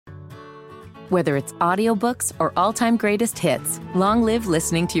Whether it's audiobooks or all-time greatest hits, long live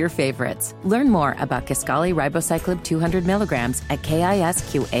listening to your favorites. Learn more about Kisqali Ribociclib 200 milligrams at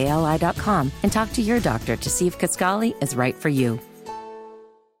KISQALI.com and talk to your doctor to see if Kisqali is right for you.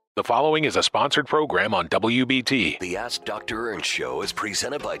 The following is a sponsored program on WBT. The Ask Dr. Ernst Show is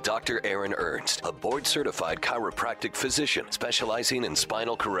presented by Dr. Aaron Ernst, a board-certified chiropractic physician specializing in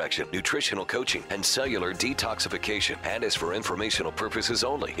spinal correction, nutritional coaching, and cellular detoxification, and is for informational purposes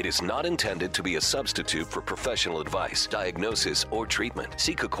only. It is not intended to be a substitute for professional advice, diagnosis, or treatment.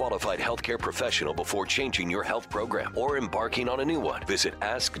 Seek a qualified healthcare professional before changing your health program or embarking on a new one. Visit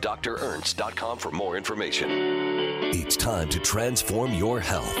AskDrErnst.com for more information. It's time to transform your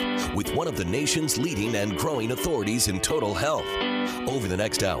health with one of the nation's leading and growing authorities in total health. Over the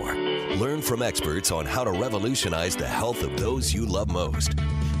next hour, learn from experts on how to revolutionize the health of those you love most.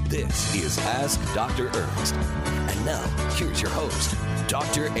 This is Ask Dr. Ernst. And now, here's your host,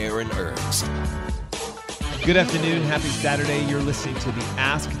 Dr. Aaron Ernst. Good afternoon. Happy Saturday. You're listening to the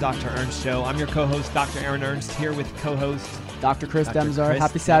Ask Dr. Ernst Show. I'm your co-host, Dr. Aaron Ernst, here with co-host Dr. Chris Dr. Demzar. Chris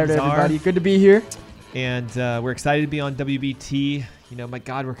Happy Saturday, Demzar. everybody. Good to be here. And we're excited to be on WBT. You know, my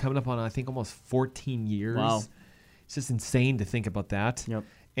God, we're coming up on, I think, almost 14 years. Wow. It's just insane to think about that. Yep.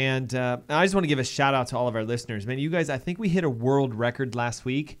 And I just want to give a shout out to all of our listeners. Man, you guys, I think we hit a world record last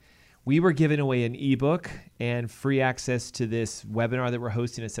week. We were giving away an ebook and free access to this webinar that we're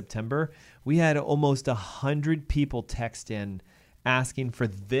hosting in September. We had almost 100 people text in asking for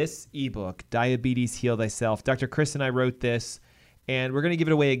this ebook, Diabetes Heal Thyself. Dr. Chris and I wrote this, and we're going to give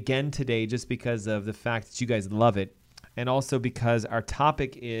it away again today just because of the fact that you guys love it, and also because our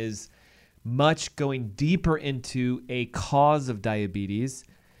topic is much going deeper into a cause of diabetes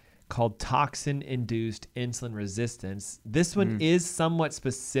called toxin-induced insulin resistance. This one is somewhat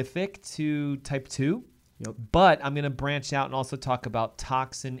specific to type 2, but I'm going to branch out and also talk about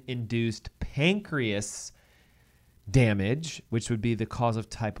toxin-induced pancreas damage, which would be the cause of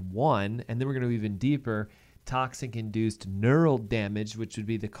type 1, and then we're going to go even deeper, toxin-induced neural damage, which would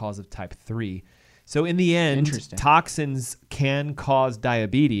be the cause of type 3. So in the end, toxins can cause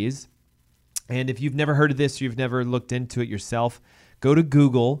diabetes. And if you've never heard of this or you've never looked into it yourself, go to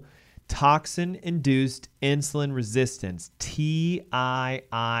Google, toxin-induced insulin resistance, TIIR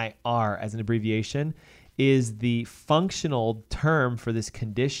as an abbreviation, is the functional term for this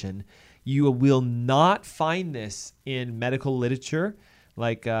condition. You will not find this in medical literature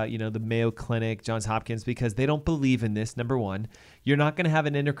like the Mayo Clinic, Johns Hopkins, because they don't believe in this, number one. You're not going to have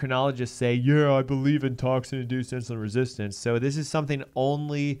an endocrinologist say, yeah, I believe in toxin-induced insulin resistance. So this is something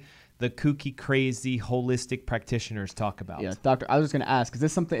only the kooky, crazy, holistic practitioners talk about. Yeah, doctor, I was just going to ask, is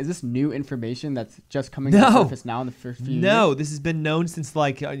this new information that's just coming to the surface now in the first few years? No, this has been known since the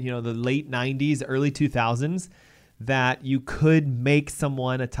late 90s, early 2000s, that you could make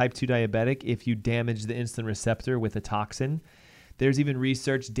someone a type 2 diabetic if you damage the insulin receptor with a toxin. There's even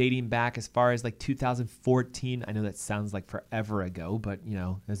research dating back as far as like 2014. I know that sounds like forever ago, but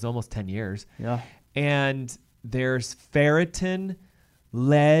it's almost 10 years. Yeah. And there's ferritin,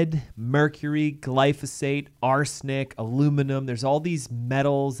 lead, mercury, glyphosate, arsenic, aluminum. There's all these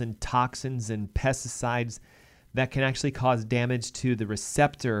metals and toxins and pesticides that can actually cause damage to the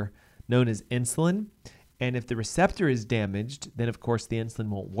receptor known as insulin. And if the receptor is damaged, then of course the insulin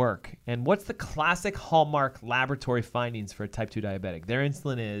won't work. And what's the classic hallmark laboratory findings for a type 2 diabetic? Their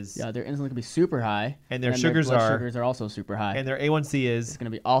insulin is... Yeah, their insulin can be super high. And their sugars are also super high. And their A1C is... It's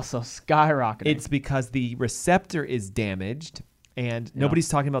going to be also skyrocketing. It's because the receptor is damaged, and nobody's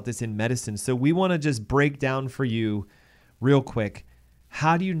talking about this in medicine. So we want to just break down for you real quick,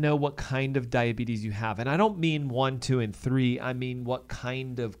 how do you know what kind of diabetes you have? And I don't mean 1, 2, and 3. I mean what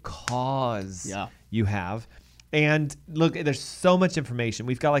kind of cause you have. And look, there's so much information.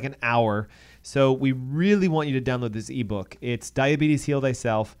 We've got like an hour. So we really want you to download this ebook. It's Diabetes Heal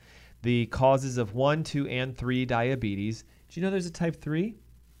Thyself, the causes of 1, 2, and 3 diabetes. Did you know there's a type 3?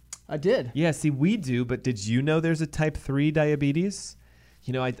 I did. Yeah, see, we do, but did you know there's a type 3 diabetes?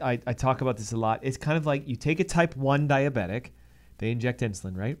 I talk about this a lot. It's kind of like you take a type 1 diabetic, they inject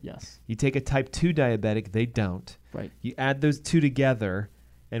insulin, right? Yes. You take a type 2 diabetic, they don't. Right. You add those two together,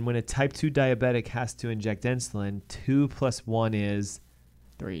 and when a type 2 diabetic has to inject insulin, 2 + 1 is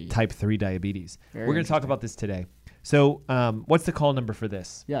 3. Type 3 diabetes. Very We're going to talk about this today. So what's the call number for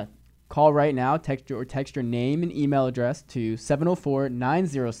this? Yeah. Call right now, text your name and email address to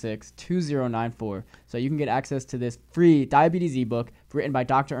 704-906-2094 so you can get access to this free diabetes ebook written by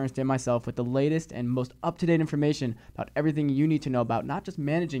Dr. Ernst and myself with the latest and most up-to-date information about everything you need to know about not just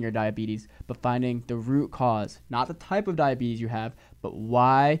managing your diabetes, but finding the root cause, not the type of diabetes you have, but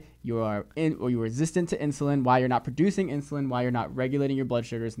why you're resistant to insulin, why you're not producing insulin, why you're not regulating your blood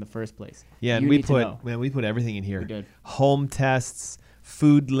sugars in the first place. Yeah, and we put everything in here. We did. Home tests,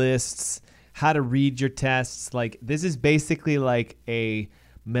 food lists, how to read your tests. Like, this is basically like a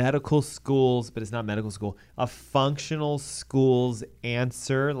medical schools, but it's not medical school, a functional schools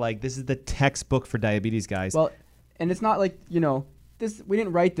answer. Like, this is the textbook for diabetes, guys. Well, and it's not like, this. We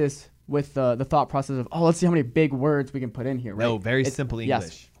didn't write this with the thought process of, let's see how many big words we can put in here, right? No, very simple English.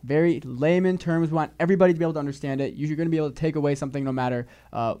 Yes, very layman terms. We want everybody to be able to understand it. You're going to be able to take away something no matter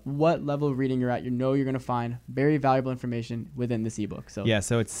what level of reading you're at. You're going to find very valuable information within this ebook. So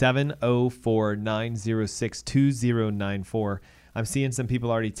so it's 704-906-2094. I'm seeing some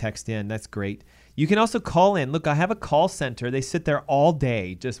people already text in. That's great. You can also call in. Look, I have a call center. They sit there all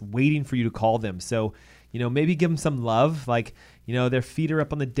day just waiting for you to call them. So, maybe give them some love. Like, their feet are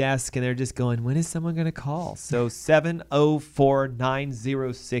up on the desk and they're just going, when is someone going to call? So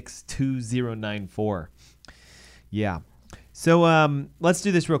 704-906-2094. Yeah. So let's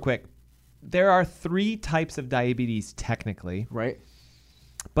do this real quick. There are 3 types of diabetes technically. Right.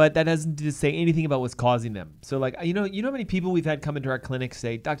 But that doesn't just say anything about what's causing them. So, like, you know how many people we've had come into our clinic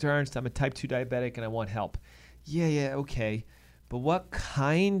say, Dr. Ernst, I'm a type 2 diabetic and I want help. Yeah, okay. But what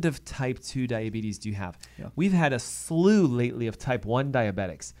kind of type 2 diabetes do you have? Yeah. We've had a slew lately of type 1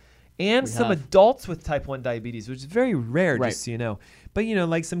 diabetics and some adults with type 1 diabetes, which is very rare, just so you know. But,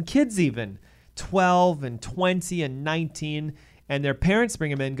 like some kids even, 12 and 20 and 19, and their parents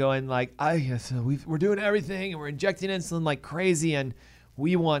bring them in going like, we're doing everything and we're injecting insulin like crazy and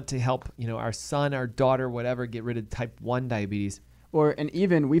we want to help, our son, our daughter, whatever, get rid of type 1 diabetes. And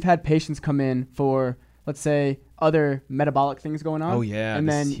even we've had patients come in for, let's say, other metabolic things going on. Oh, yeah. And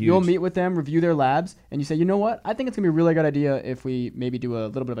then you'll meet with them, review their labs, and you say, you know what? I think it's going to be a really good idea if we maybe do a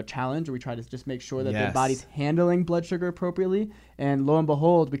little bit of a challenge or we try to just make sure that their body's handling blood sugar appropriately. And lo and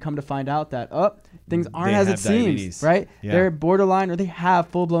behold, we come to find out that, things aren't as it seems, right? Yeah. They're borderline or they have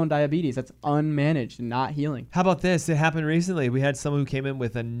full-blown diabetes that's unmanaged and not healing. How about this? It happened recently. We had someone who came in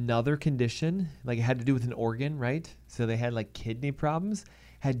with another condition, like it had to do with an organ, right? So they had like kidney problems,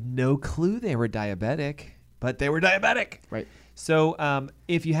 had no clue they were diabetic. But they were diabetic. Right. So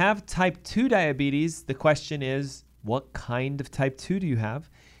if you have type 2 diabetes, the question is, what kind of type 2 do you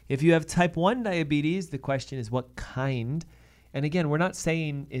have? If you have type 1 diabetes, the question is, what kind? And again, we're not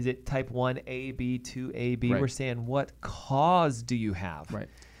saying, is it type 1A, B, 2A, B? Right. We're saying, what cause do you have? Right.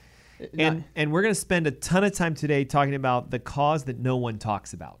 And we're going to spend a ton of time today talking about the cause that no one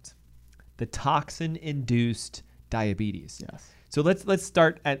talks about, the toxin-induced diabetes. Yes. So let's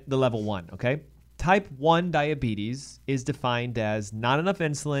start at the level 1, okay? Type 1 diabetes is defined as not enough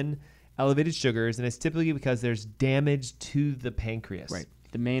insulin, elevated sugars, and it's typically because there's damage to the pancreas. Right.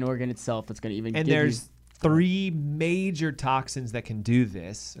 The main organ itself that's going to even and there's 3 major toxins that can do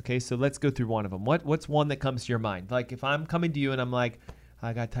this. Okay, so let's go through one of them. What's one that comes to your mind? Like if I'm coming to you and I'm like,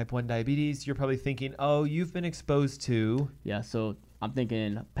 I got type 1 diabetes, you're probably thinking, oh, you've been exposed to... Yeah, so I'm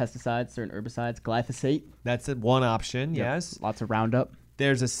thinking pesticides, certain herbicides, glyphosate. That's one option, yes. Lots of Roundup.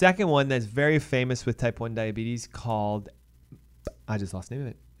 There's a second one that's very famous with type 1 diabetes called, I just lost the name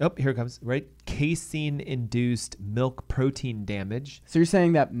of it. Oh, here it comes, right? Casein-induced milk protein damage. So you're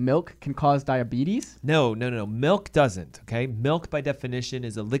saying that milk can cause diabetes? No. Milk doesn't, okay? Milk, by definition,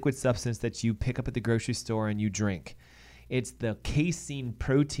 is a liquid substance that you pick up at the grocery store and you drink. It's the casein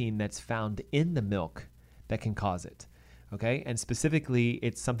protein that's found in the milk that can cause it, okay? And specifically,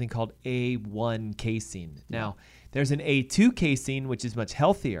 it's something called A1 casein. Now, there's an A2 casein, which is much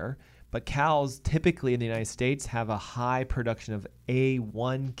healthier, but cows typically in the United States have a high production of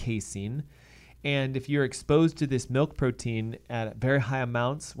A1 casein. And if you're exposed to this milk protein at very high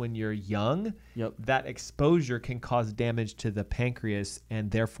amounts when you're young, that exposure can cause damage to the pancreas, and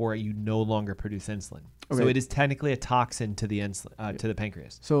therefore you no longer produce insulin. Okay. So it is technically a toxin to the insulin, to the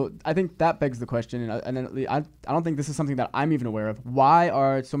pancreas. So I think that begs the question, and I don't think this is something that I'm even aware of. Why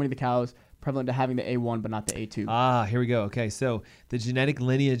are so many of the cows prevalent to having the A1 but not the A2? Here we go. Okay, so the genetic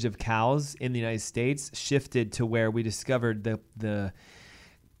lineage of cows in the United States shifted to where we discovered the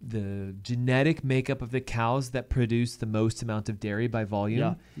genetic makeup of the cows that produce the most amount of dairy by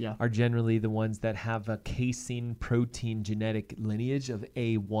volume are generally the ones that have a casein protein genetic lineage of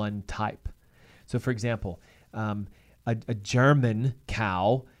A1 type. So, for example, a German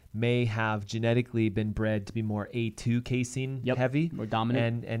cow may have genetically been bred to be more A2 casein heavy, more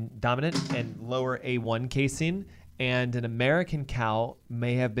dominant, and dominant, and lower A1 casein. And an American cow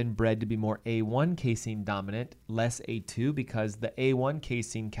may have been bred to be more A1 casein dominant, less A2, because the A1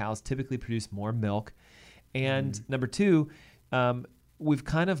 casein cows typically produce more milk. And number two, we've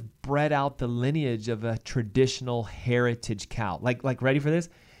kind of bred out the lineage of a traditional heritage cow. Like ready for this?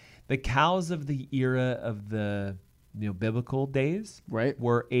 The cows of the era of the biblical days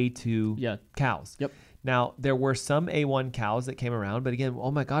were A2 cows. Yep. Now, there were some A1 cows that came around, but again, oh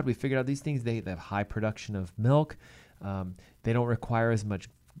my God, we figured out these things. They have high production of milk. They don't require as much,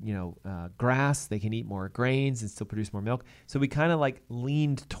 grass. They can eat more grains and still produce more milk. So we kind of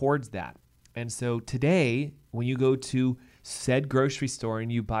leaned towards that. And so today, when you go to said grocery store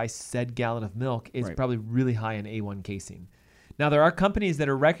and you buy said gallon of milk, it's probably really high in A1 casein. Now, there are companies that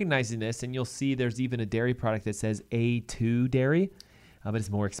are recognizing this, and you'll see there's even a dairy product that says A2 dairy. But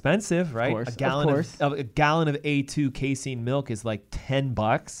it's more expensive, right? Of course, a gallon of A2 casein milk is like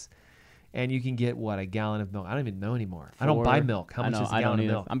 $10, and you can get a gallon of milk. I don't even know anymore. I don't buy milk. How much is a gallon of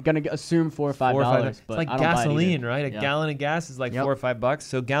milk? I'm gonna assume $4 or $5. It's like gasoline, right? A gallon of gas is like $4 or $5.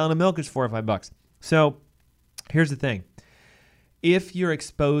 So a gallon of milk is $4 or $5. So here's the thing: if you're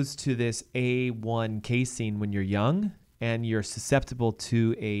exposed to this A1 casein when you're young, and you're susceptible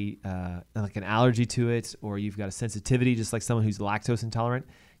to an allergy to it, or you've got a sensitivity, just like someone who's lactose intolerant,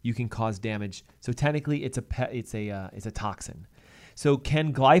 you can cause damage. So technically, it's a toxin. So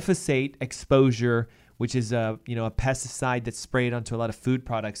can glyphosate exposure, which is a pesticide that's sprayed onto a lot of food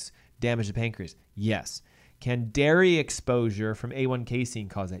products, damage the pancreas? Yes. Can dairy exposure from A1 casein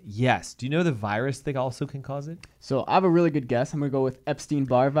cause it? Yes. Do you know the virus that also can cause it? So I have a really good guess. I'm gonna go with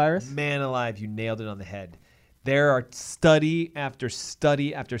Epstein-Barr virus. Man alive, you nailed it on the head. There are study after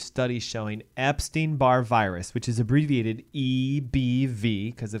study after study showing Epstein-Barr virus, which is abbreviated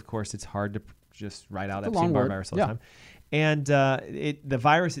EBV, because of course it's hard to just write out Epstein-Barr virus all the time. And the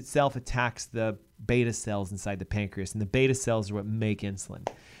virus itself attacks the beta cells inside the pancreas, and the beta cells are what make insulin.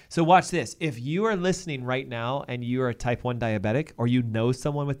 So watch this. If you are listening right now and you are a type 1 diabetic, or you know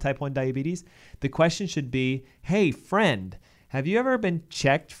someone with type 1 diabetes, the question should be, hey, friend, have you ever been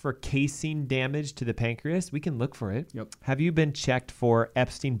checked for casein damage to the pancreas? We can look for it. Yep. Have you been checked for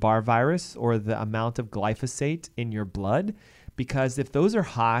Epstein-Barr virus or the amount of glyphosate in your blood? Because if those are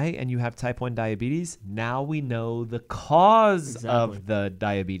high and you have type 1 diabetes, now we know the cause of the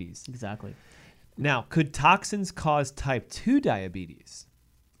diabetes. Exactly. Now, could toxins cause type 2 diabetes?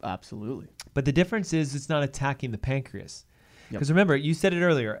 Absolutely. But the difference is it's not attacking the pancreas. Because remember, you said it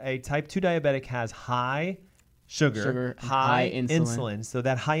earlier, a type 2 diabetic has high sugar, high insulin. So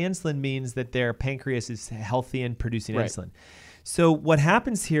that high insulin means that their pancreas is healthy and producing insulin. So what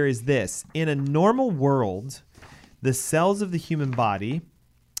happens here is this. In a normal world, the cells of the human body,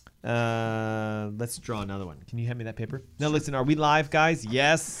 let's draw another one. Can you hand me that paper? Now listen, are we live, guys?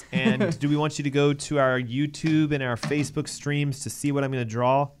 Yes. And do we want you to go to our YouTube and our Facebook streams to see what I'm going to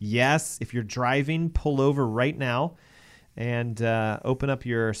draw? Yes. If you're driving, pull over right now and open up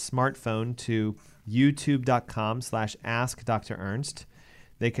your smartphone to youtube.com/askdrernst.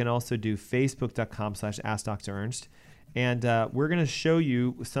 They can also do facebook.com/askdrernst. And we're going to show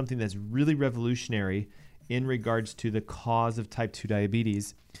you something that's really revolutionary in regards to the cause of type 2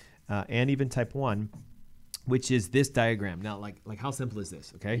 diabetes and even type 1, which is this diagram. Now, like how simple is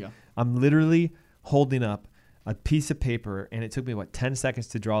this, okay? Yeah. I'm literally holding up a piece of paper, and it took me, 10 seconds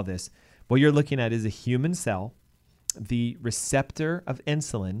to draw this. What you're looking at is a human cell, the receptor of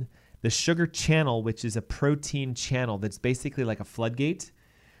insulin, the sugar channel, which is a protein channel that's basically like a floodgate.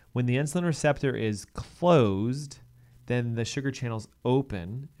 When the insulin receptor is closed, then the sugar channel's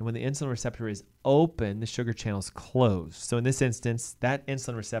open. And when the insulin receptor is open, the sugar channel's closed. So in this instance, that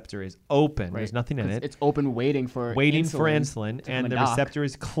insulin receptor is open. Right. There's nothing in it. It's open waiting for insulin, and the receptor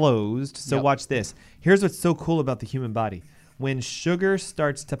is closed. So watch this. Here's what's so cool about the human body. When sugar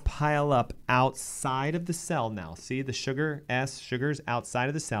starts to pile up outside of the cell now, see the sugar's outside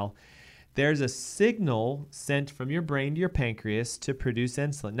of the cell, there's a signal sent from your brain to your pancreas to produce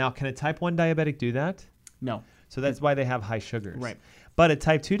insulin. Now, can a type 1 diabetic do that? No. So that's why they have high sugars. Right. But a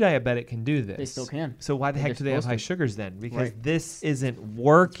type 2 diabetic can do this. They still can. So why the heck do they have high sugars then? Because this isn't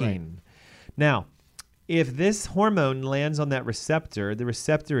working. Now, if this hormone lands on that receptor, the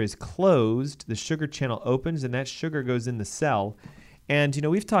receptor is closed, the sugar channel opens, and that sugar goes in the cell. And,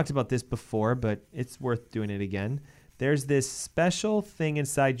 we've talked about this before, but it's worth doing it again. There's this special thing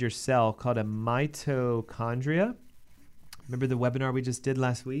inside your cell called a mitochondria. Remember the webinar we just did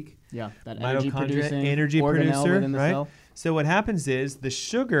last week? Yeah, that energy producer, right? Cell. So what happens is the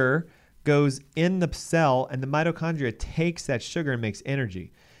sugar goes in the cell, and the mitochondria takes that sugar and makes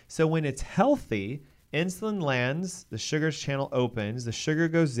energy. So when it's healthy, insulin lands, the sugar's channel opens, the sugar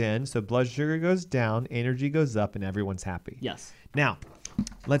goes in, so blood sugar goes down, energy goes up, and everyone's happy. Yes. Now,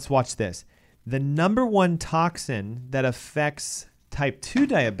 let's watch this. The number one toxin that affects type 2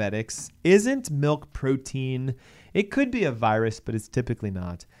 diabetics isn't milk protein. It could be a virus, but it's typically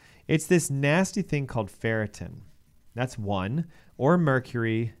not. It's this nasty thing called ferritin. That's one. Or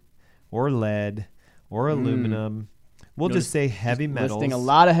mercury, or lead, or aluminum. We'll just say heavy metals. Listing a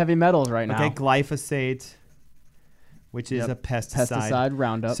lot of heavy metals right now. Okay, glyphosate, which is a pesticide.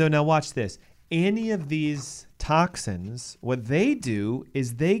 Roundup. So now watch this. Any of these toxins, what they do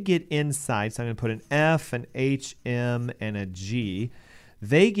is they get inside. So I'm going to put an F, an H, M, and a G.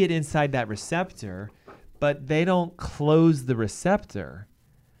 They get inside that receptor, but they don't close the receptor.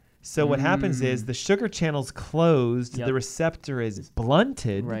 So what happens is the sugar channel's closed, the receptor is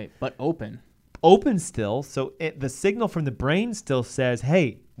blunted. Right, but open. Open still, so the signal from the brain still says,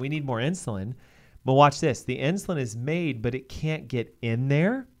 hey, we need more insulin. But watch this. The insulin is made, but it can't get in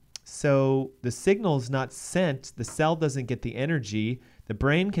there. So the signal is not sent. The cell doesn't get the energy. The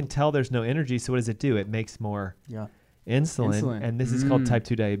brain can tell there's no energy, so what does it do? It makes more insulin, and this is called type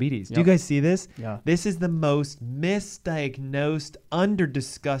 2 diabetes. Do you guys see this? Yeah. This is the most misdiagnosed,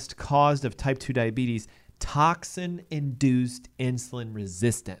 under-discussed cause of type 2 diabetes, toxin-induced insulin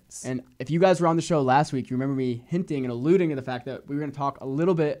resistance. And if you guys were on the show last week, you remember me hinting and alluding to the fact that we were going to talk a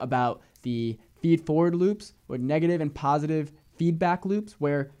little bit about the feed-forward loops, or negative and positive feedback loops,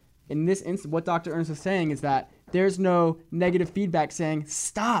 where in this instance, what Dr. Ernst is saying is that there's no negative feedback saying,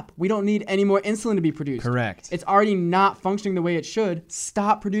 stop, we don't need any more insulin to be produced. Correct. It's already not functioning the way it should.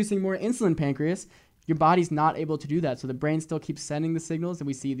 Stop producing more insulin, pancreas. Your body's not able to do that. So the brain still keeps sending the signals, and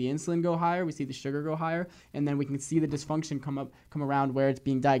we see the insulin go higher, we see the sugar go higher, and then we can see the dysfunction come around where it's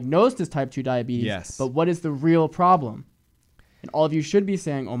being diagnosed as type 2 diabetes. Yes. But what is the real problem? And all of you should be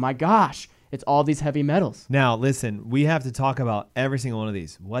saying, oh my gosh, it's all these heavy metals. Now, listen, we have to talk about every single one of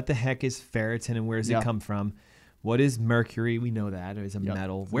these. What the heck is ferritin and where does it come from? What is mercury? We know that. It is a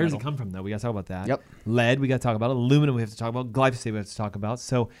metal. Where does it come from, though? We got to talk about that. Yep. Lead, we got to talk about. Aluminum, we have to talk about. Glyphosate, we have to talk about.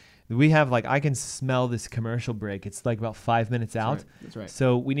 So we have, I can smell this commercial break. It's about 5 minutes out. That's right.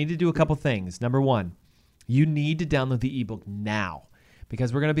 So we need to do a couple things. Number one, you need to download the ebook now,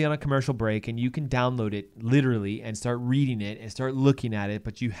 because we're going to be on a commercial break, and you can download it literally and start reading it and start looking at it,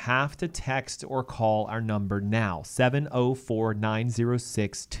 but you have to text or call our number now,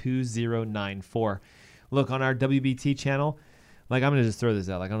 704-906-2094. Look, on our WBT channel, I'm going to just throw this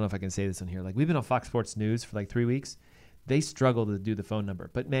out. I don't know if I can say this on here. We've been on Fox Sports News for 3 weeks. They struggle to do the phone number.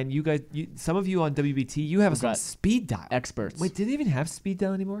 But, man, you guys, some of you on WBT, you have us on speed dial. Experts. Wait, do they even have speed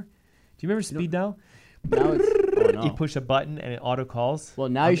dial anymore? Do you remember speed dial? Now it's, You push a button and it auto calls. Well,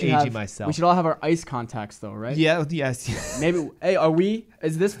 now I'm you should aging myself. We should all have our ICE contacts, though, right? Yeah. Yes. Maybe. Hey,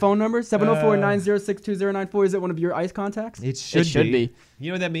 is this phone number 704-906-2094? Is it one of your ICE contacts? It should be. You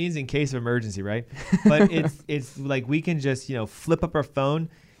know what that means? In case of emergency, right? But it's we can just flip up our phone.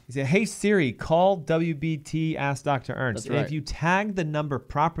 You say, "Hey Siri, call WBT. Ask Dr. Ernst." That's right. And if you tag the number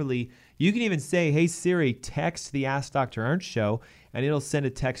properly, you can even say, "Hey Siri, text the Ask Dr. Ernst show," and it'll send a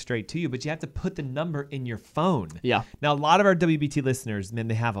text straight to you. But you have to put the number in your phone. Yeah. Now, a lot of our WBT listeners, man,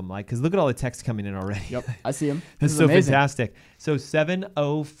 they have them. Because look at all the texts coming in already. Yep, I see them. That's so amazing. Fantastic. So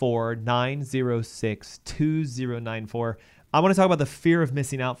 704-906-2094. I want to talk about the fear of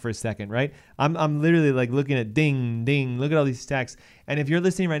missing out for a second, right? I'm literally looking at ding, ding, look at all these texts. And if you're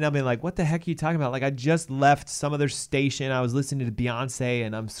listening right now being like, what the heck are you talking about? I just left some other station. I was listening to Beyonce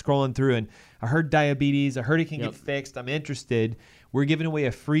and I'm scrolling through and I heard diabetes. I heard it can get fixed. I'm interested. We're giving away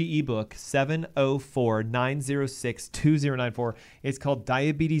a free ebook, 704-906-2094. It's called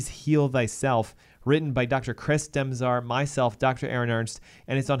Diabetes Heal Thyself, written by Dr. Chris Demzar, myself, Dr. Aaron Ernst,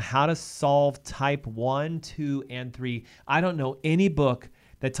 and it's on how to solve type 1, 2, and 3. I don't know any book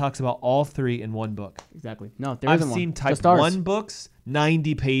that talks about all three in one book. Exactly. No, there isn't I've one. seen type 1 books,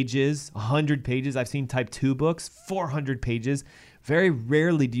 90 pages, 100 pages. I've seen type 2 books, 400 pages. Very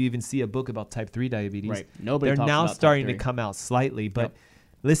rarely do you even see a book about type 3 diabetes. Right. Nobody They're talks now about starting type to 3. come out slightly, but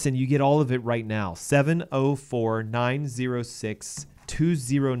listen, you get all of it right now.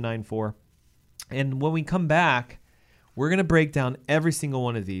 704-906-2094. And when we come back, we're going to break down every single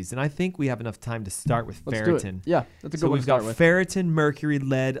one of these. And I think we have enough time to start with ferritin. Yeah, that's a good one to start with. So we've got ferritin, mercury,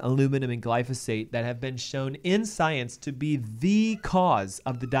 lead, aluminum, and glyphosate that have been shown in science to be the cause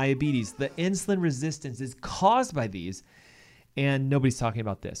of the diabetes. The insulin resistance is caused by these, and nobody's talking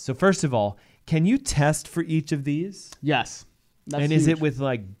about this. So first of all, can you test for each of these? Yes. That's and huge. is it with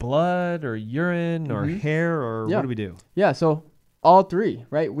blood or urine or hair or what do we do? Yeah, so all three,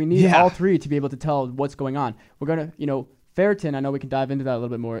 right? We need all three to be able to tell what's going on. We're going to, ferritin, I know we can dive into that a little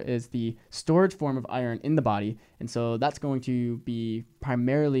bit more, is the storage form of iron in the body. And so that's going to be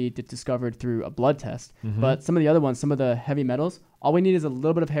primarily discovered through a blood test. But some of the other ones, some of the heavy metals, all we need is a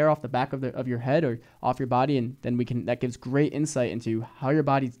little bit of hair off the back of your head or off your body, and then that gives great insight into how your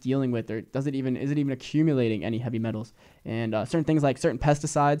body's dealing with, or is it even accumulating any heavy metals, and certain things like certain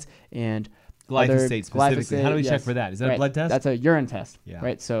pesticides and glyphosate specifically. How do we check for that? Is that a blood test? That's a urine test,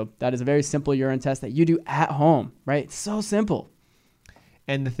 right? So that is a very simple urine test that you do at home, right? It's so simple.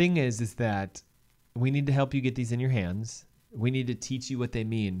 And the thing is that we need to help you get these in your hands. We need to teach you what they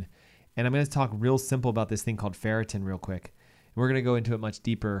mean. And I'm going to talk real simple about this thing called ferritin real quick. We're going to go into it much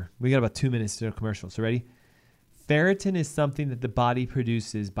deeper. We got about 2 minutes to a commercial. So ready? Ferritin is something that the body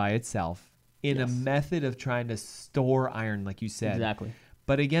produces by itself in a method of trying to store iron, like you said. Exactly.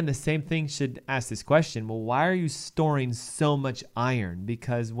 But again, the same thing should ask this question. Well, why are you storing so much iron?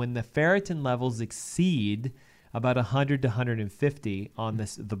 Because when the ferritin levels exceed about 100 to 150 on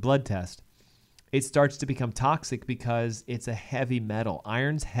the blood test, it starts to become toxic because it's a heavy metal.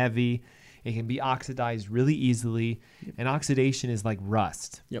 Iron's heavy. It can be oxidized really easily, and oxidation is like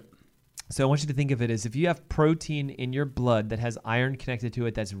rust. Yep. So I want you to think of it as if you have protein in your blood that has iron connected to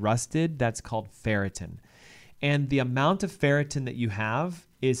it that's rusted, that's called ferritin. And the amount of ferritin that you have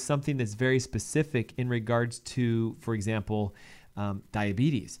is something that's very specific in regards to, for example,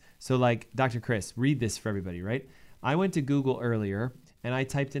 diabetes. So like, Dr. Chris, read this for everybody, right? I went to Google earlier, and I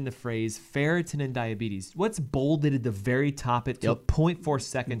typed in the phrase ferritin and diabetes. What's bolded at the very top? It took 0.4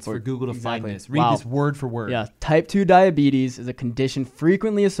 seconds for Google to find this. Read this word for word. Yeah, type 2 diabetes is a condition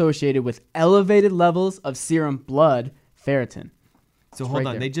frequently associated with elevated levels of serum blood ferritin. So hold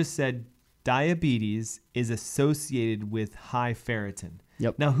on. They just said diabetes is associated with high ferritin.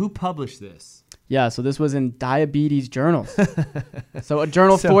 Yep. Now, who published this? Yeah, so this was in diabetes journals. So a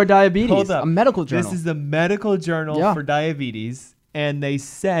journal for diabetes, hold up. A medical journal. This is the medical journal for diabetes. And they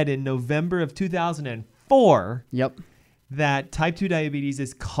said in November of 2004 that type 2 diabetes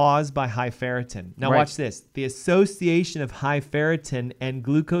is caused by high ferritin. Now watch this. The association of high ferritin and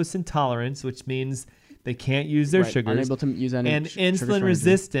glucose intolerance, which means they can't use their sugars, unable to use any and insulin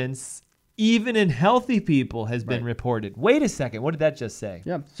resistance, even in healthy people, has been reported. Wait a second. What did that just say?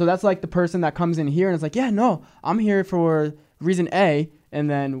 Yeah. So that's like the person that comes in here and is like, yeah, no, I'm here for reason A. And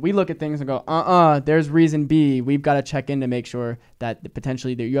then we look at things and go, there's reason B. We've got to check in to make sure that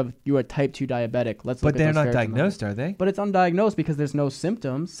potentially you are type 2 diabetic. Let's look at those. But they're not diagnosed, are they? But it's undiagnosed because there's no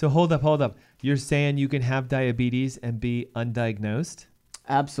symptoms. So hold up. You're saying you can have diabetes and be undiagnosed?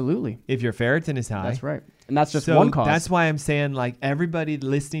 Absolutely. If your ferritin is high. That's right. And that's just one cause. That's why I'm saying, like, everybody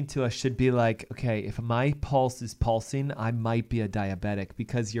listening to us should be like, okay, if my pulse is pulsing, I might be a diabetic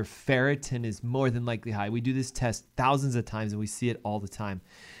because your ferritin is more than likely high. We do this test thousands of times and we see it all the time.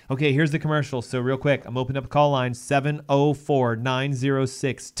 Okay, here's the commercial. So real quick, I'm opening up a call line,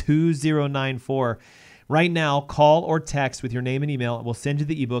 704-906-2094. Right now, call or text with your name and email. We'll send you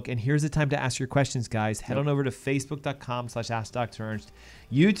the ebook. And here's the time to ask your questions, guys. Head on over to facebook.com/AskDrErnst,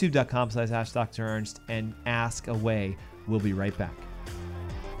 youtube.com/AskDrErnst, and ask away. We'll be right back.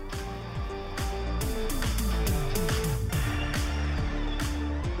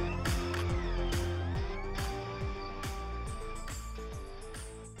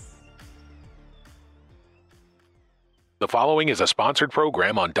 The following is a sponsored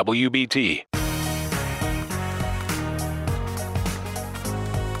program on WBT.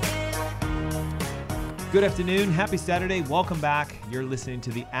 Good afternoon. Happy Saturday. Welcome back. You're listening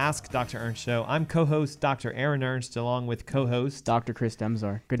to the Ask Dr. Ernst Show. I'm co-host Dr. Aaron Ernst, along with co-host Dr. Chris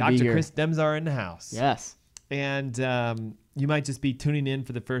Demzar. Good to be here. Dr. Chris Demzar in the house. Yes. And you might just be tuning in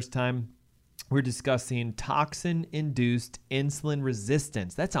for the first time. We're discussing toxin-induced insulin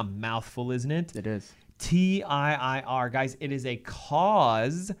resistance. That's a mouthful, isn't it? It is. TIIR. Guys, it is a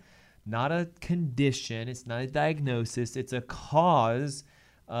cause, not a condition. It's not a diagnosis. It's a cause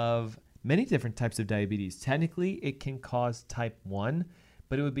of many different types of diabetes. Technically, it can cause type 1,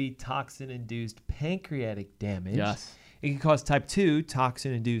 but it would be toxin-induced pancreatic damage. Yes. It can cause type 2,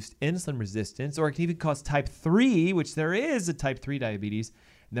 toxin-induced insulin resistance, or it can even cause type 3, which there is a type 3 diabetes,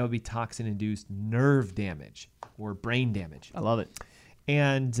 and that would be toxin-induced nerve damage or brain damage. I love it.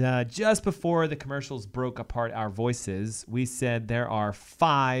 And just before the commercials broke apart our voices, we said there are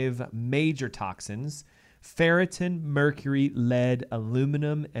 5 major toxins: ferritin, mercury, lead,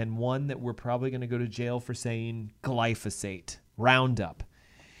 aluminum, and one that we're probably going to go to jail for saying, glyphosate, Roundup.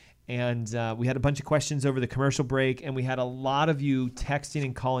 And we had a bunch of questions over the commercial break, and we had a lot of you texting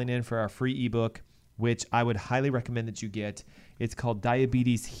and calling in for our free ebook, which I would highly recommend that you get. It's called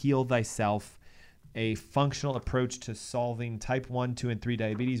Diabetes Heal Thyself. a functional approach to solving type 1, 2, and 3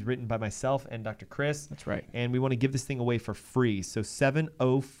 diabetes, written by myself and Dr. Chris. That's right. And we want to give this thing away for free. So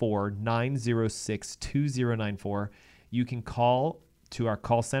 704-906-2094. You can call to our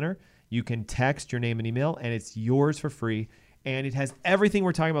call center. You can text your name and email, and it's yours for free. And it has everything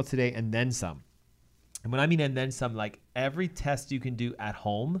we're talking about today and then some. And when I mean and then some, like every test you can do at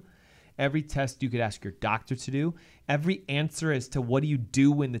home, every test you could ask your doctor to do, every answer as to what do you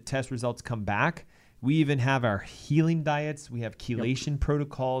do when the test results come back. We even have our healing diets. We have chelation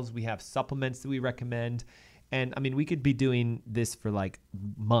protocols. We have supplements that we recommend. And I mean, we could be doing this for like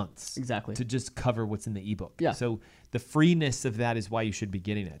months. Exactly. To just cover what's in the ebook. Yeah. So the freeness of that is why you should be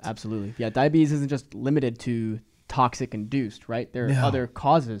getting it. Absolutely. Yeah. Diabetes isn't just limited to toxic induced, right? There are other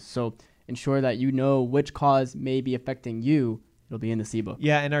causes. So ensure that you know which cause may be affecting you. It'll be in this ebook.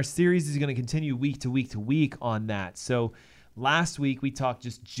 Yeah. And our series is going to continue week to week to week on that. So last week, we talked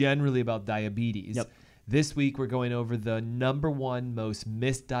just generally about diabetes. Yep. This week, we're going over the number one most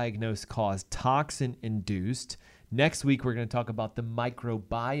misdiagnosed cause, toxin-induced. Next week, we're going to talk about the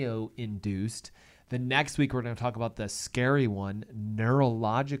microbiome-induced. The next week, we're going to talk about the scary one,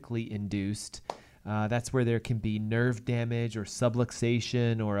 neurologically induced. That's where there can be nerve damage or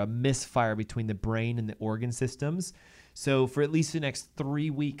subluxation or a misfire between the brain and the organ systems. So for at least the next 3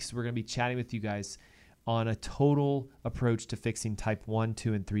 weeks, we're going to be chatting with you guys on a total approach to fixing type 1,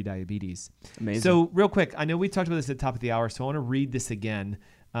 2, and 3 diabetes. Amazing. So real quick, I know we talked about this at the top of the hour, so I want to read this again.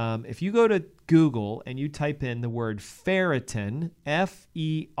 If you go to Google and you type in the word ferritin,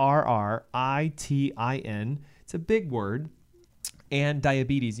 Ferritin, it's a big word, and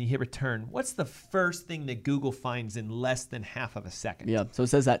diabetes, and you hit return, what's the first thing that Google finds in less than half of a second? Yeah, so it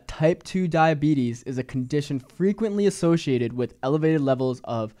says that type 2 diabetes is a condition frequently associated with elevated levels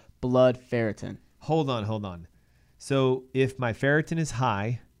of blood ferritin. Hold on. So if my ferritin is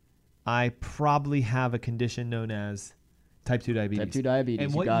high, I probably have a condition known as type 2 diabetes. Type 2 diabetes.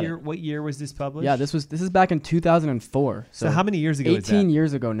 And what year was this published? Yeah, this is back in 2004. So how many years ago is that? 18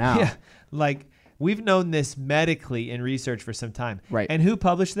 years ago now. Yeah, like we've known this medically in research for some time. Right. And who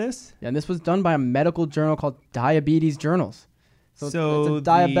published this? Yeah, and this was done by a medical journal called Diabetes Journals. So it's a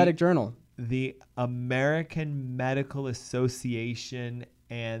diabetic journal. The American Medical Association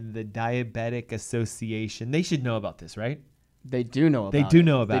and the Diabetic Association, they should know about this, right? They do know about it. They do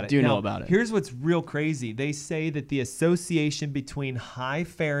know about it. They do know about it. Here's what's real crazy. They say that the association between high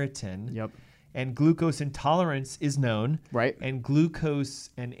ferritin and glucose intolerance is known. Right. And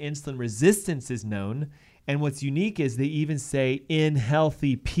glucose and insulin resistance is known. And what's unique is they even say in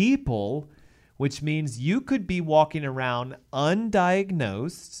healthy people, which means you could be walking around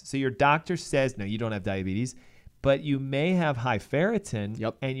undiagnosed. So your doctor says, no, you don't have diabetes, but you may have high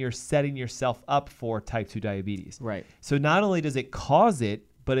ferritin and you're setting yourself up for type 2 diabetes. Right. So not only does it cause it,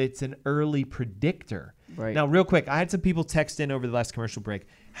 but it's an early predictor. Right. Now, real quick, I had some people text in over the last commercial break.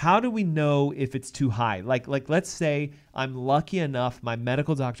 How do we know if it's too high? Like let's say I'm lucky enough, my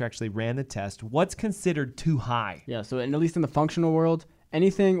medical doctor actually ran the test. What's considered too high? Yeah, so at least in the functional world,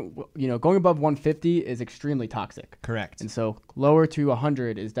 anything, going above 150 is extremely toxic. Correct. And so lower to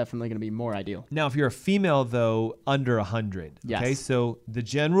 100 is definitely going to be more ideal. Now, if you're a female, though, under 100. Yes. Okay, so the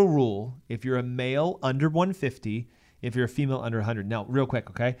general rule, if you're a male, under 150, if you're a female, under 100. Now, real quick,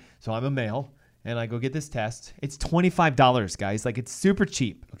 okay? So I'm a male, and I go get this test. It's $25, guys. Like, it's super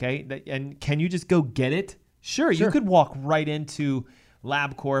cheap, okay? And can you just go get it? Sure. You could walk right into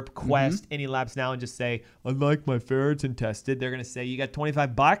LabCorp, Quest, any labs now, and just say, I'd like my ferritin tested. They're going to say, you got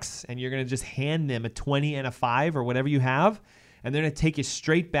 $25, and you're going to just hand them a 20 and a 5 or whatever you have, and they're going to take you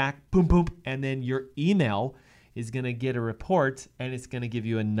straight back, boom, boom, and then your email is going to get a report, and it's going to give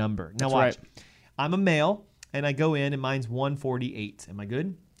you a number. Now, watch. Right. I'm a male, and I go in, and mine's 148. Am I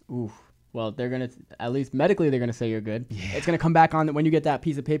good? Ooh. Well, they're going to, at least medically, they're going to say you're good. Yeah. It's going to come back on when you get that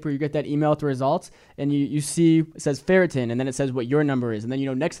piece of paper, you get that email with the results, and you see, it says ferritin, and then it says what your number is. And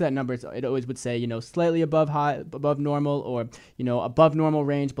then, next to that number, it always would say, slightly above normal, or, above normal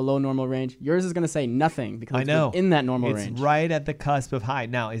range, below normal range. Yours is going to say nothing because it's in that normal range. It's right at the cusp of high.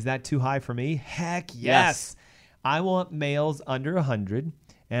 Now, is that too high for me? Heck yes. I want males under 100.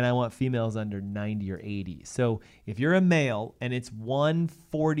 And I want females under 90 or 80. So if you're a male and it's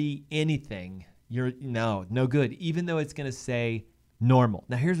 140 anything, you're no good, even though it's going to say normal.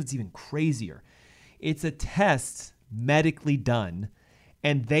 Now, here's what's even crazier. It's a test medically done,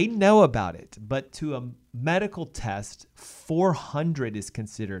 and they know about it. But to a medical test, 400 is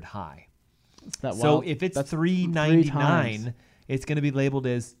considered high. So if it's 399, it's going to be labeled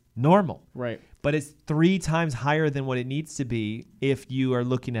as normal. Right. But it's 3 times higher than what it needs to be if you are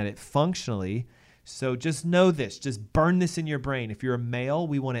looking at it functionally. So just know this. Just burn this in your brain. If you're a male,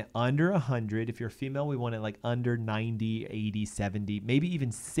 we want it under 100. If you're a female, we want it like under 90, 80, 70, maybe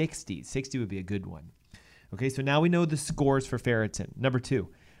even 60. 60 would be a good one. Okay, so now we know the scores for ferritin. Number 2,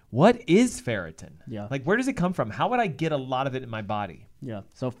 what is ferritin? Yeah. Like, where does it come from? How would I get a lot of it in my body? Yeah.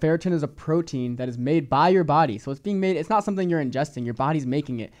 So ferritin is a protein that is made by your body. So it's being made, it's not something you're ingesting. Your body's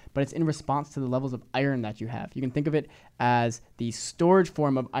making it, but it's in response to the levels of iron that you have. You can think of it as the storage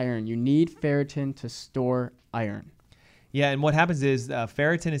form of iron. You need ferritin to store iron. Yeah, and what happens is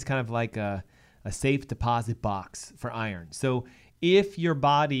ferritin is kind of like a safe deposit box for iron. So if your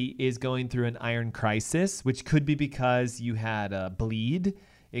body is going through an iron crisis, which could be because you had a bleed,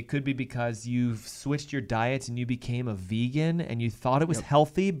 it could be because you've switched your diet and you became a vegan and you thought it was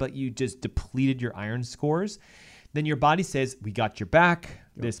healthy, but you just depleted your iron scores. Then your body says, we got your back.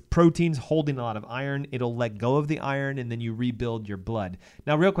 This protein's holding a lot of iron. It'll let go of the iron and then you rebuild your blood.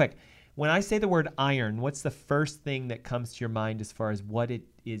 Now, real quick, when I say the word iron, what's the first thing that comes to your mind as far as what it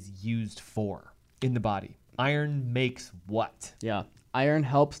is used for in the body? Iron makes what? Yeah. Iron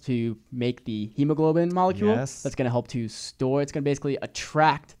helps to make the hemoglobin molecule. Yes. That's going to help to store. It's going to basically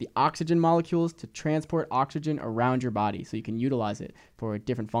attract the oxygen molecules to transport oxygen around your body so you can utilize it for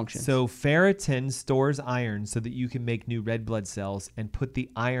different functions. So ferritin stores iron so that you can make new red blood cells and put the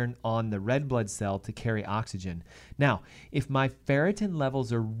iron on the red blood cell to carry oxygen. Now, if my ferritin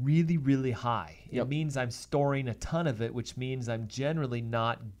levels are really, really high, it means I'm storing a ton of it, which means I'm generally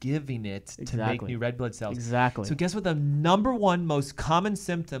not giving it to make new red blood cells. Exactly. So guess what the number one most common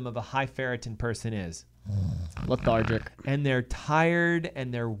symptom of a high ferritin person is? Lethargic. And they're tired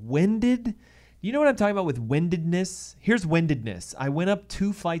and they're winded. You know what I'm talking about with windedness? Here's windedness. I went up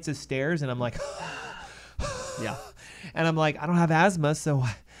 2 flights of stairs and I'm like, Yeah. and I'm like, I don't have asthma, so,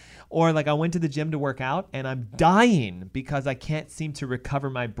 or like I went to the gym to work out and I'm dying because I can't seem to recover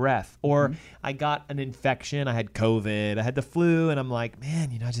my breath. Or I got an infection, I had COVID, I had the flu, and I'm like, man,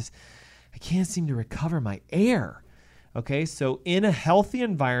 I can't seem to recover my air. Okay, so in a healthy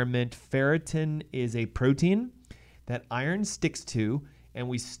environment, ferritin is a protein that iron sticks to and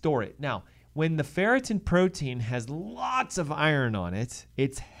we store it. Now, when the ferritin protein has lots of iron on it,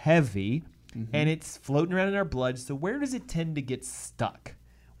 it's heavy and it's floating around in our blood. So where does it tend to get stuck?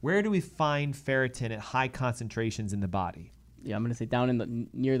 Where do we find ferritin at high concentrations in the body? Yeah, I'm going to say down in the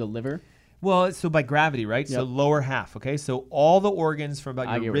near the liver. Well, so by gravity, right? Yep. So lower half, okay? So all the organs from I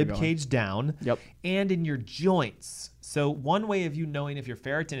about get your where you're rib going. cage down and in your joints. So one way of you knowing if your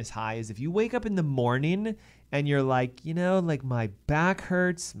ferritin is high is if you wake up in the morning and you're like, like my back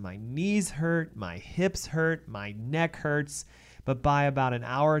hurts, my knees hurt, my hips hurt, my neck hurts. But by about an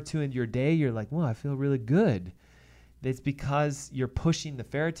hour or 2 into your day, you're like, well, I feel really good. It's because you're pushing the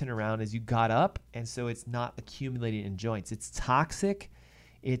ferritin around as you got up, and so it's not accumulating in joints. It's toxic.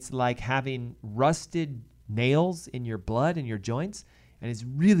 It's like having rusted nails in your blood and your joints, and it's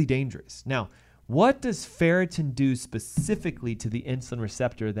really dangerous. Now, what does ferritin do specifically to the insulin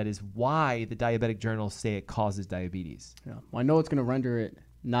receptor that is why the diabetic journals say it causes diabetes? Yeah. Well, I know it's going to render it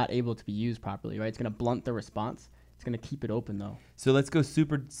not able to be used properly, right? It's going to blunt the response. It's going to keep it open, though. So let's go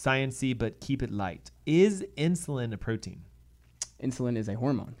super science-y, but keep it light. Is insulin a protein? Insulin is a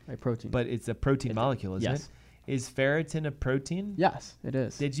hormone, a protein. But it's a protein molecule, isn't it? Is ferritin a protein? Yes, it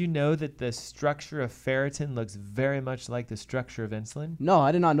is. Did you know that the structure of ferritin looks very much like the structure of insulin? No,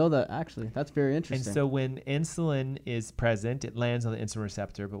 I did not know that, actually. That's very interesting. And so when insulin is present, it lands on the insulin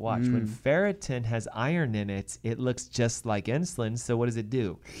receptor. But watch, when ferritin has iron in it, it looks just like insulin. So what does it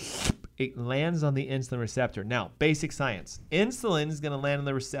do? It lands on the insulin receptor. Now, basic science. Insulin is going to land on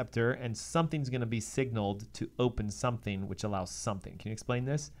the receptor, and something's going to be signaled to open something, which allows something. Can you explain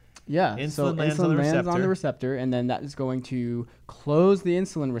this? Yeah, Insulin lands insulin lands on the receptor, and then that is going to close the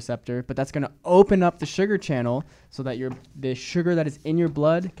insulin receptor, but that's going to open up the sugar channel so that the sugar that is in your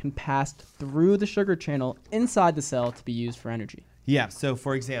blood can pass through the sugar channel inside the cell to be used for energy. Yeah, so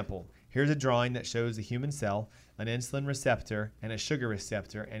for example, here's a drawing that shows a human cell, an insulin receptor, and a sugar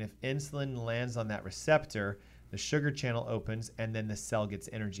receptor, and if insulin lands on that receptor, the sugar channel opens, and then the cell gets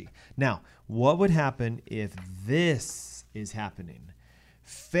energy. Now, what would happen if this is happening?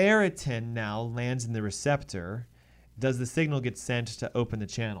 Ferritin now lands in the receptor. Does the signal get sent to open the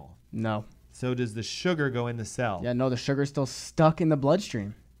channel? No. So does the sugar go in the cell? Yeah, no, the sugar's still stuck in the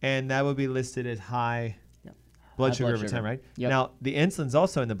bloodstream. And that would be listed as high blood sugar over time, right? Yep. Now, the insulin's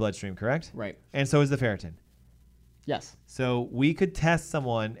also in the bloodstream, correct? Right. And so is the ferritin. Yes. So we could test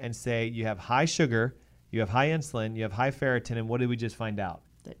someone and say you have high sugar, you have high insulin, you have high ferritin, and what did we just find out?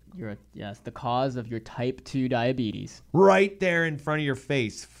 Yes, the cause of your type 2 diabetes. Right there in front of your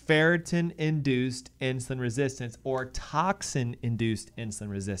face. Ferritin-induced insulin resistance or toxin-induced insulin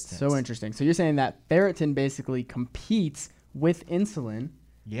resistance. So interesting. So you're saying that ferritin basically competes with insulin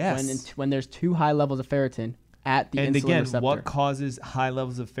when there's too high levels of ferritin at the insulin receptor. And again, what causes high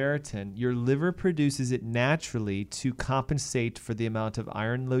levels of ferritin? Your liver produces it naturally to compensate for the amount of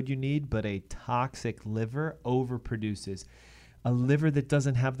iron load you need, but a toxic liver overproduces. A liver that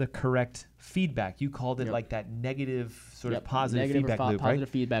doesn't have the correct feedback. You called it like that negative sort of positive feedback loop, right? Positive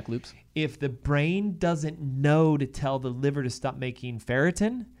feedback loops. If the brain doesn't know to tell the liver to stop making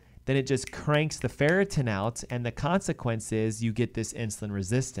ferritin, then it just cranks the ferritin out, and the consequence is you get this insulin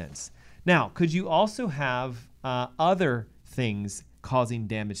resistance. Now, could you also have other things causing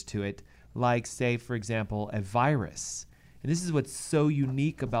damage to it, like, say, for example, a virus? And this is what's so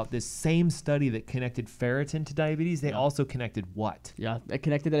unique about this same study that connected ferritin to diabetes. They also connected what? Yeah, it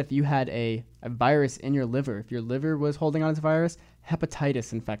connected that if you had a virus in your liver, if your liver was holding on to the virus,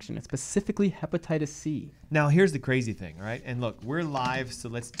 hepatitis infection, it's specifically hepatitis C. Now, here's the crazy thing, right? And look, we're live, so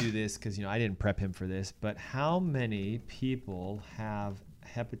let's do this because, I didn't prep him for this. But how many people have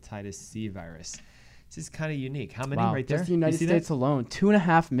hepatitis C virus? This is kind of unique. How many right there? Just the United States alone,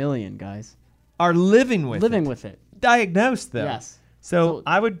 2.5 million guys are living with it. Diagnosed, though. Yes. So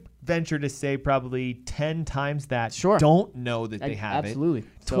I would venture to say probably 10 times that don't know that they have absolutely. it.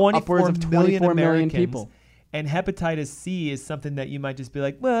 So 24 upwards of 24 million people. And hepatitis C is something that you might just be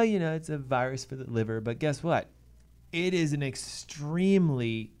like, well, it's a virus for the liver. But guess what? It is an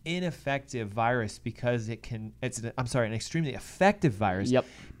extremely ineffective virus because an extremely effective virus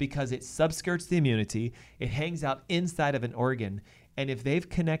because it subskirts the immunity. It hangs out inside of an organ. And if they've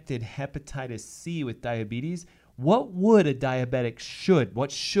connected hepatitis C with diabetes, what should a diabetic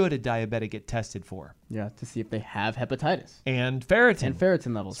get tested for? Yeah, to see if they have hepatitis. And ferritin. And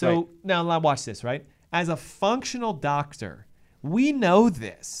ferritin levels, So now watch this, right? As a functional doctor, we know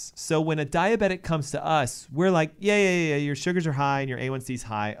this. So when a diabetic comes to us, we're like, yeah, your sugars are high and your A1C's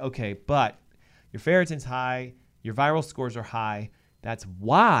high. Okay, but your ferritin's high, your viral scores are high. That's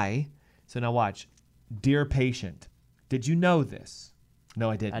why. So now watch. Dear patient, did you know this? No,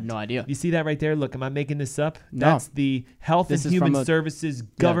 I didn't. I had no idea. You see that right there? Look, am I making this up? No. That's the Health and Human Services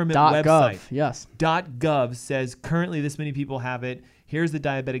government website. .gov, yes. .gov says currently this many people have it. Here's the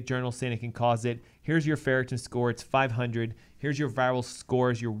diabetic journal saying it can cause it. Here's your ferritin score. It's 500. Here's your viral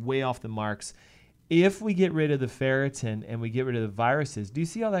scores. You're way off the marks. If we get rid of the ferritin and we get rid of the viruses, do you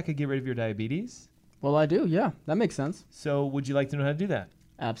see how that could get rid of your diabetes? Well, I do. Yeah, that makes sense. So would you like to know how to do that?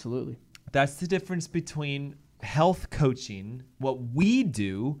 Absolutely. That's the difference between health coaching, what we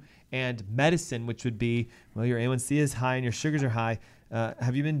do, and medicine, which would be, well, your A1C is high and your sugars are high.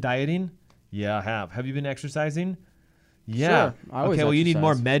 Have you been dieting? Yeah, I have. Have you been exercising? Yeah. Sure. I always okay, well, you need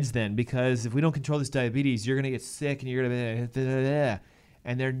more exercise. meds then, because if we don't control this diabetes, you're going to get sick and you're going to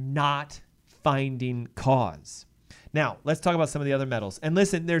and they're not finding cause. Now, let's talk about some of the other metals. And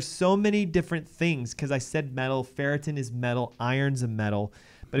listen, there's so many different things because I said metal, ferritin is metal, iron's a metal.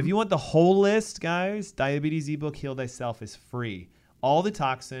 But if you want the whole list, guys, Diabetes ebook Heal Thyself is free. All the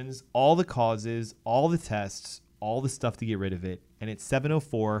toxins, all the causes, all the tests, all the stuff to get rid of it. And it's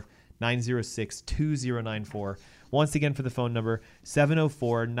 704-906-2094. Once again, for the phone number,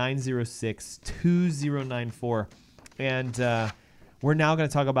 704-906-2094. And we're now going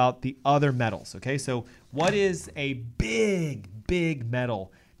to talk about the other metals, okay? So what is a big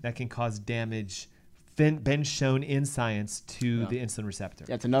metal that can cause damage been shown in science to the insulin receptor?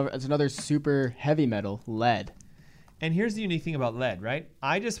 Yeah, it's another super heavy metal, lead. And here's the unique thing about lead, right?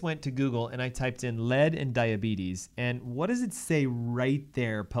 I just went to Google and I typed in lead and diabetes. And what does it say right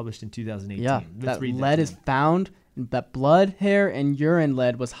there, published in 2018? Yeah, Let's read lead is found, that blood, hair, and urine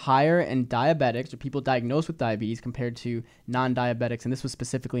lead was higher in diabetics, or people diagnosed with diabetes, compared to non-diabetics. And this was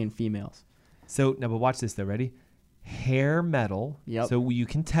specifically in females. So, now, but watch this though, ready? Hair metal. Yep. So you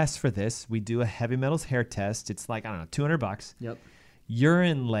can test for this. We do a heavy metals hair test. It's like, I don't know, $200. Yep.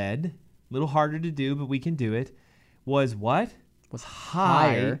 Urine lead, a little harder to do, but we can do it. Was what? Was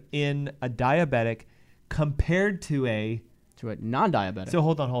higher in a diabetic compared to a non-diabetic. So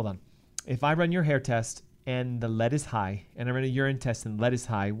hold on. If I run your hair test and the lead is high, and I run a urine test and lead is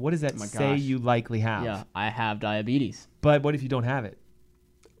high, what does that say you likely have? Yeah, I have diabetes. But what if you don't have it?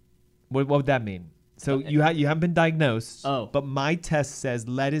 What would that mean? So you haven't been diagnosed. Oh. But my test says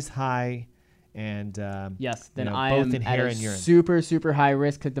lead is high, and yes, then I both am in hair at and urine. super high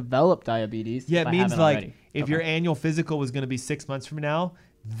risk to develop diabetes. Yeah, if it I means haven't like already. if your annual physical was going to be 6 months from now,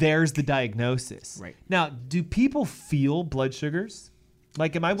 there's the diagnosis. Right. Now, do people feel blood sugars?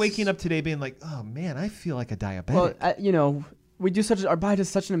 Like, am I waking up today being like, oh man, I feel like a diabetic? Well, our body does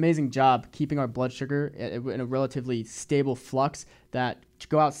such an amazing job keeping our blood sugar in a relatively stable flux that to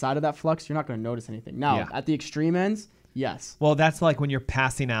go outside of that flux, you're not going to notice anything. Now, at the extreme ends, yes. Well, that's like when you're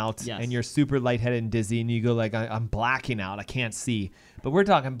passing out Yes. and you're super lightheaded and dizzy and you go like, I'm blacking out. I can't see. But we're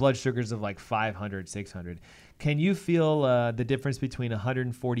talking blood sugars of like 500, 600. Can you feel the difference between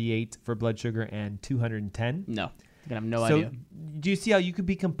 148 for blood sugar and 210? No. I have no idea. Do you see how you could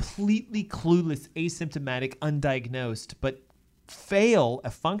be completely clueless, asymptomatic, undiagnosed, but fail a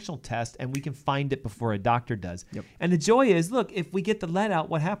functional test and we can find it before a doctor does? Yep. And the joy is, look, if we get the lead out,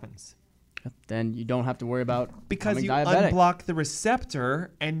 what happens? Then you don't have to worry about Because becoming you diabetic. unblock the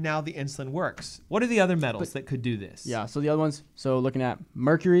receptor and now the insulin works. What are the other metals that could do this? Yeah, so the other ones, looking at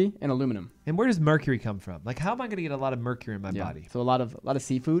mercury and aluminum. And where does mercury come from? Like, how am I going to get a lot of mercury in my body? So a lot of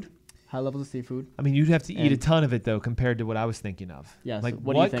seafood, high levels of seafood. I mean, you'd have to eat a ton of it, though, compared to what I was thinking of. Yeah, so like,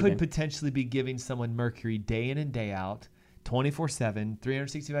 what are you could thinking? potentially be giving someone mercury day in and day out, 24/7,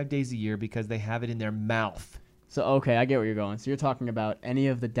 365 days a year because they have it in their mouth? So, okay, I get where you're going. So you're talking about any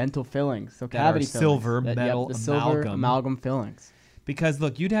of the dental fillings, so That cavity are fillings. silver, metal, the silver amalgam fillings. Because,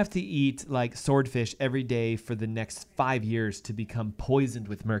 look, you'd have to eat, like, swordfish every day for the next 5 years to become poisoned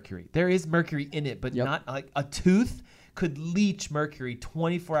with mercury. There is mercury in it, but not like a tooth could leach mercury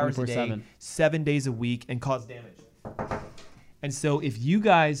 24 hours a day, 24/7. 7 days a week, and cause damage. And so if you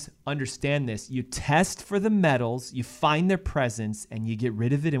guys understand this, you test for the metals, you find their presence, and you get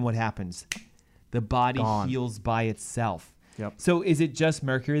rid of it, and what happens? The body heals by itself. Yep. So is it just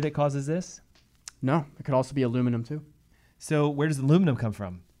mercury that causes this? No, it could also be aluminum too. So where does aluminum come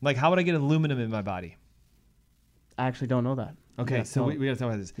from? Like, how would I get aluminum in my body? I actually don't know that. Okay, Yeah, so we got to talk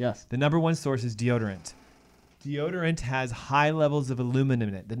about this. Yes. The number one source is deodorant. Deodorant has high levels of aluminum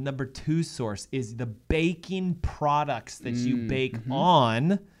in it. The number two source is the baking products that you bake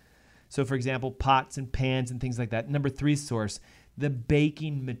on. So, for example, pots and pans and things like that. Number three source, the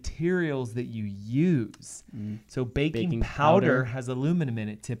baking materials that you use. So baking powder has aluminum in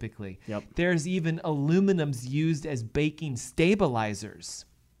it typically. Yep. There's even aluminums used as baking stabilizers.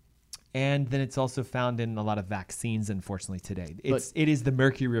 And then it's also found in a lot of vaccines, unfortunately, today. It is the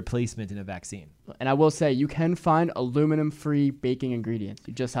mercury replacement in a vaccine. And I will say, you can find aluminum-free baking ingredients.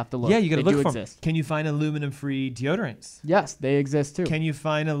 You just have to look. Yeah, you got to They look do for them. exist. Can you find aluminum-free deodorants? Yes, they exist too. Can you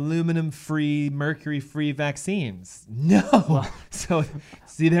find aluminum-free, mercury-free vaccines? No. So,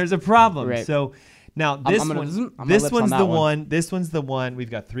 see, there's a problem. Right. So, now this one's the one. We've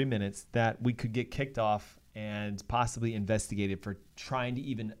got 3 minutes that we could get kicked off and possibly investigated for trying to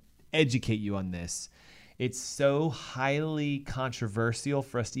even educate you on this. It's so highly controversial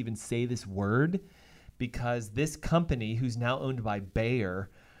for us to even say this word because this company, who's now owned by Bayer,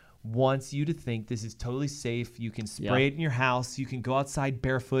 wants you to think this is totally safe. You can spray it in your house. You can go outside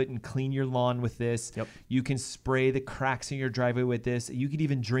barefoot and clean your lawn with this. Yep. You can spray the cracks in your driveway with this. You could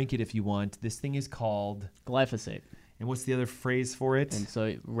even drink it if you want. This thing is called glyphosate. And what's the other phrase for it? And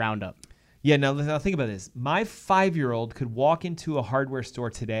so Roundup. Yeah, now think about this. My 5-year-old could walk into a hardware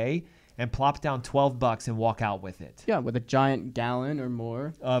store today and plop down $12 and walk out with it. Yeah, with a giant gallon or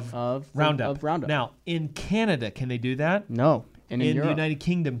more of Roundup. Of Roundup. Now, in Canada, can they do that? No. And in the Europe. United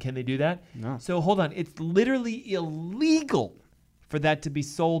Kingdom, can they do that? No. So hold on. It's literally illegal for that to be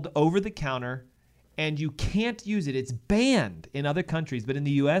sold over the counter, and you can't use it. It's banned in other countries. But in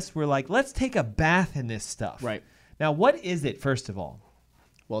the U.S., we're like, let's take a bath in this stuff. Right. Now, what is it, first of all?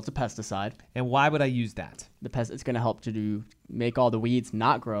 Well, it's a pesticide. And why would I use that? It's going to help to make all the weeds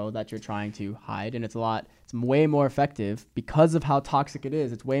not grow that you're trying to hide, and it's way more effective because of how toxic it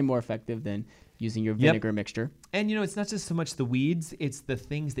is. It's way more effective than using your vinegar mixture. And it's not just so much the weeds, it's the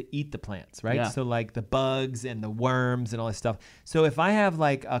things that eat the plants, right? Yeah. So like the bugs and the worms and all this stuff. So if I have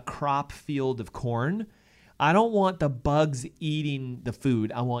like a crop field of corn, I don't want the bugs eating the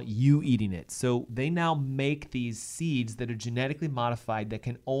food. I want you eating it. So they now make these seeds that are genetically modified that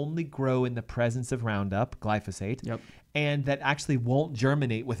can only grow in the presence of Roundup, glyphosate, and that actually won't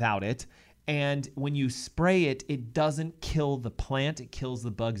germinate without it. And when you spray it, it doesn't kill the plant. It kills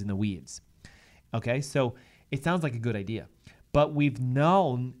the bugs and the weeds. Okay, so it sounds like a good idea. But we've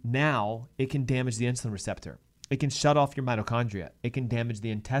known now it can damage the insulin receptor. It can shut off your mitochondria. It can damage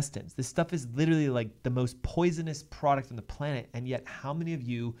the intestines. This stuff is literally like the most poisonous product on the planet. And yet, how many of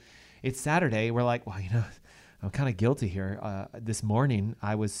you, it's Saturday, we're like, well, I'm kind of guilty here. This morning,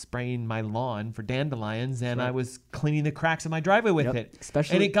 I was spraying my lawn for dandelions, and I was cleaning the cracks in my driveway with it.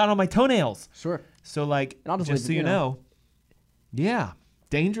 And it got on my toenails. Sure. So, like, just so you know, yeah,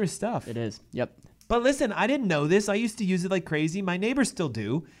 dangerous stuff. It is. Yep. But listen, I didn't know this. I used to use it like crazy. My neighbors still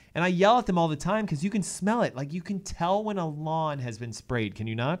do. And I yell at them all the time because you can smell it. Like you can tell when a lawn has been sprayed. Can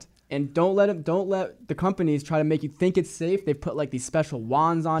you not? And don't let the companies try to make you think it's safe. They put like these special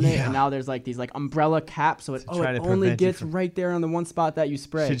wands on it, and now there's like these like umbrella caps, so it only gets right there on the one spot that you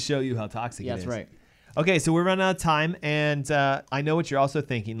spray. Should show you how toxic it is. That's right. Okay, so we're running out of time, and I know what you're also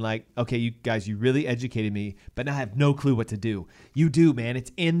thinking. Like, okay, you guys, you really educated me, but now I have no clue what to do. You do, man.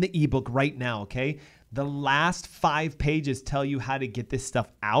 It's in the ebook right now, okay? The last 5 pages tell you how to get this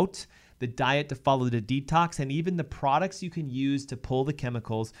stuff out, the diet to follow the detox, and even the products you can use to pull the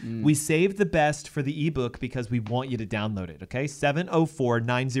chemicals. We saved the best for the ebook because we want you to download it, okay?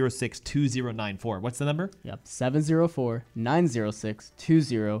 704-906-2094. What's the number? Yep,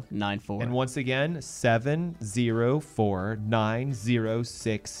 704-906-2094. And once again,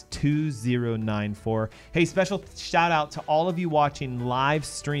 704-906-2094. Hey, special shout out to all of you watching live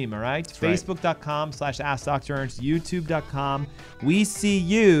stream, all right? Facebook.com/AskDrErnst, YouTube.com. We see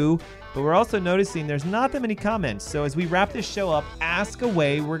you. But we're also noticing there's not that many comments. So as we wrap this show up, ask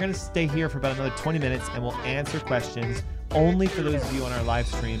away. We're going to stay here for about another 20 minutes, and we'll answer questions only for those of you on our live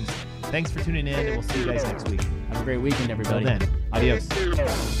streams. Thanks for tuning in, and we'll see you guys next week. Have a great weekend, everybody. Until then, adios.